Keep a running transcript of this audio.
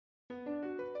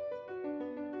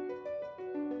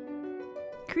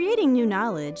Creating new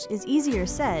knowledge is easier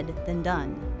said than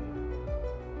done.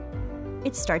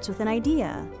 It starts with an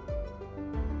idea,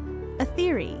 a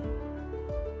theory,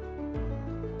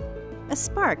 a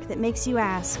spark that makes you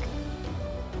ask,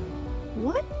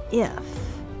 what if?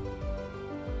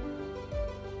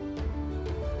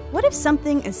 What if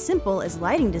something as simple as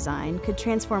lighting design could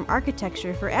transform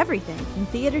architecture for everything from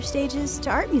theater stages to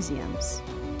art museums?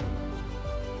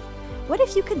 What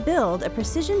if you could build a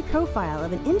precision profile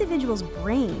of an individual's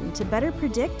brain to better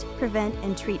predict, prevent,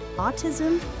 and treat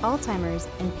autism, Alzheimer's,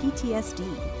 and PTSD?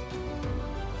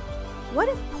 What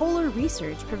if polar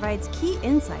research provides key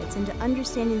insights into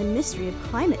understanding the mystery of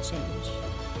climate change?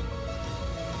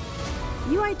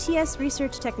 UITS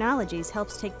Research Technologies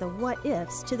helps take the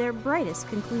what-ifs to their brightest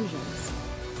conclusions.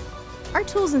 Our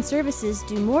tools and services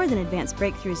do more than advance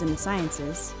breakthroughs in the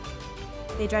sciences.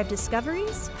 They drive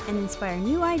discoveries and inspire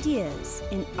new ideas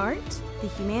in art, the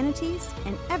humanities,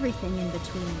 and everything in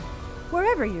between,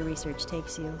 wherever your research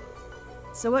takes you.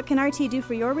 So what can RT do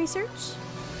for your research?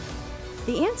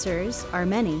 The answers are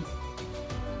many.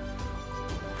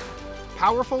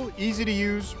 Powerful,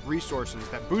 easy-to-use resources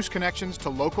that boost connections to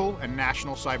local and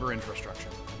national cyber infrastructure.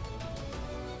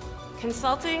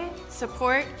 Consulting,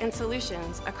 support, and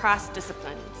solutions across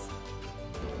disciplines.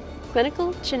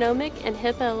 Clinical, genomic, and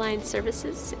HIPAA-aligned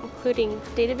services, including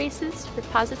databases,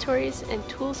 repositories, and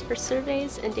tools for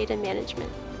surveys and data management.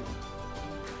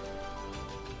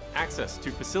 Access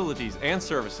to facilities and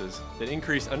services that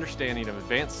increase understanding of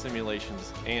advanced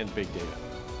simulations and big data.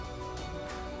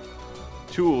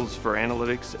 Tools for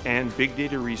analytics and big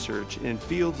data research in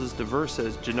fields as diverse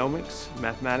as genomics,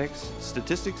 mathematics,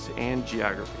 statistics, and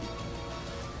geography.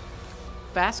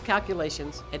 Fast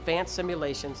calculations, advanced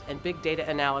simulations, and big data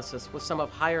analysis with some of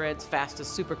higher ed's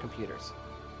fastest supercomputers.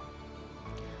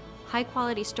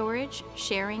 High-quality storage,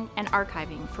 sharing, and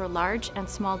archiving for large and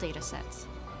small data sets.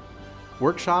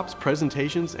 Workshops,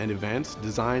 presentations, and events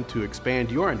designed to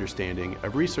expand your understanding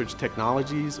of research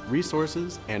technologies,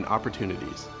 resources, and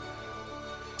opportunities.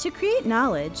 To create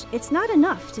knowledge, it's not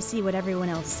enough to see what everyone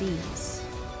else sees.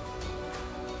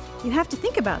 You have to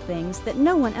think about things that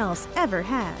no one else ever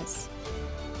has.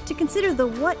 To consider the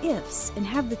what-ifs and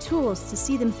have the tools to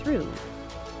see them through.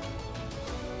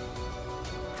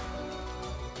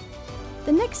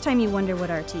 The next time you wonder what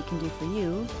RT can do for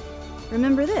you,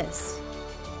 remember this.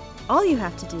 All you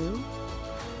have to do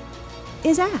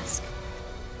is ask.